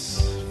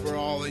thanks for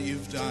all that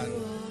you've done.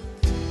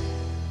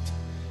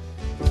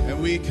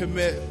 And we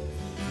commit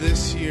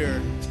this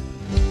year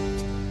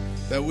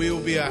that we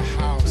will be a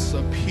house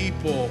of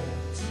people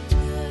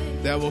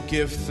that will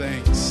give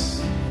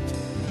thanks.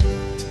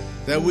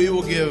 That we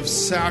will give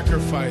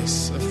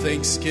sacrifice of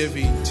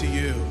thanksgiving to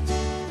you.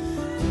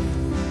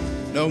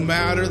 No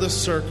matter the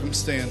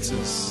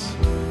circumstances.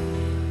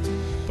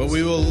 But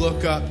we will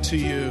look up to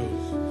you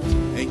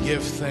and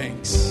give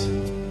thanks.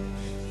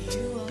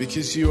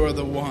 Because you are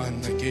the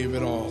one that gave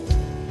it all.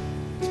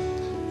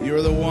 You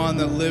are the one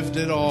that lived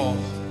it all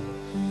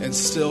and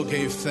still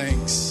gave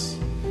thanks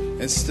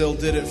and still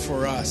did it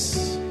for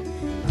us.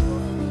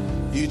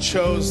 You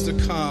chose to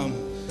come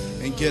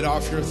and get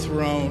off your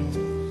throne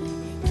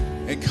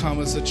and come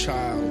as a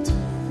child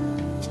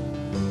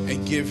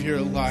and give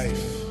your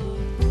life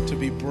to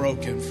be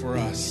broken for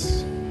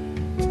us.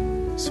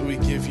 So we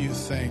give you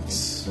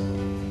thanks.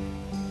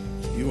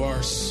 You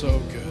are so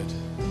good,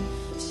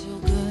 so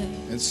good,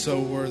 and so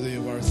worthy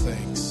of our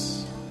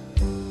thanks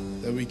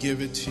that we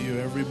give it to you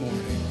every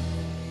morning,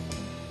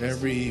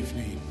 every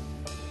evening,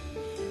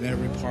 and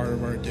every part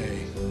of our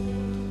day.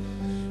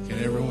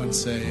 Can everyone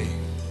say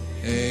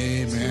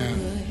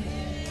amen?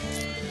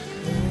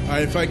 All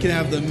right, if I can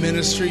have the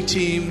ministry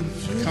team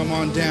come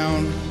on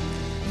down.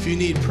 If you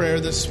need prayer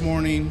this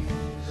morning,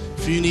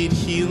 if you need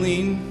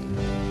healing,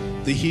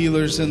 the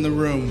healer's in the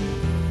room.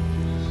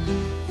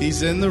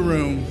 He's in the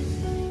room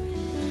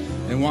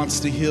and wants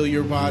to heal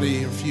your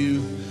body. If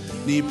you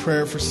need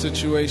prayer for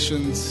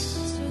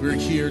situations, we're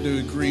here to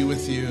agree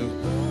with you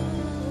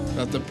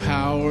that the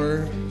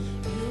power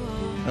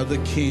of the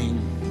King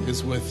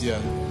is with you.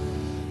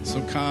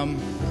 So come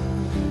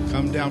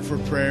down for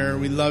prayer.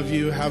 We love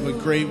you. Have a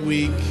great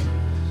week.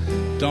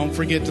 Don't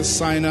forget to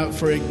sign up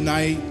for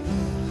Ignite.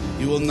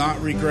 You will not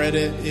regret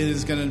it. It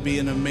is going to be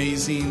an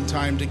amazing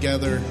time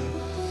together.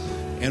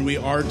 And we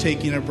are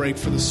taking a break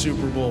for the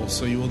Super Bowl,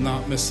 so you will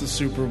not miss the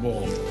Super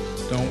Bowl.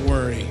 Don't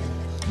worry.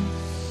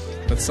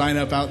 But sign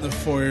up out in the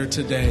foyer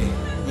today.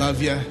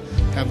 Love you.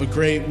 Have a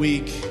great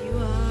week.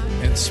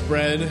 And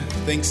spread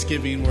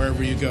Thanksgiving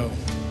wherever you go.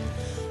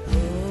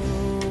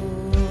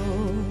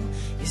 oh,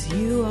 yes,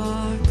 you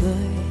are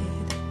good,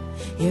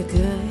 you're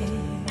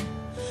good,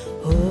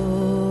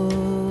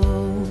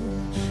 oh,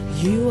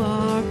 you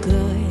are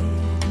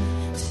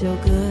good, so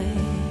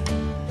good.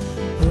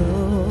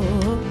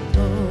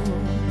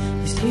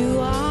 You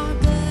are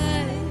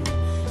good,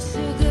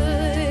 so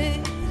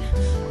good.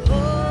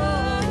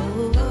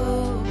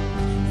 Oh,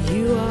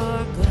 you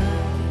are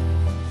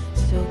good,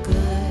 so good.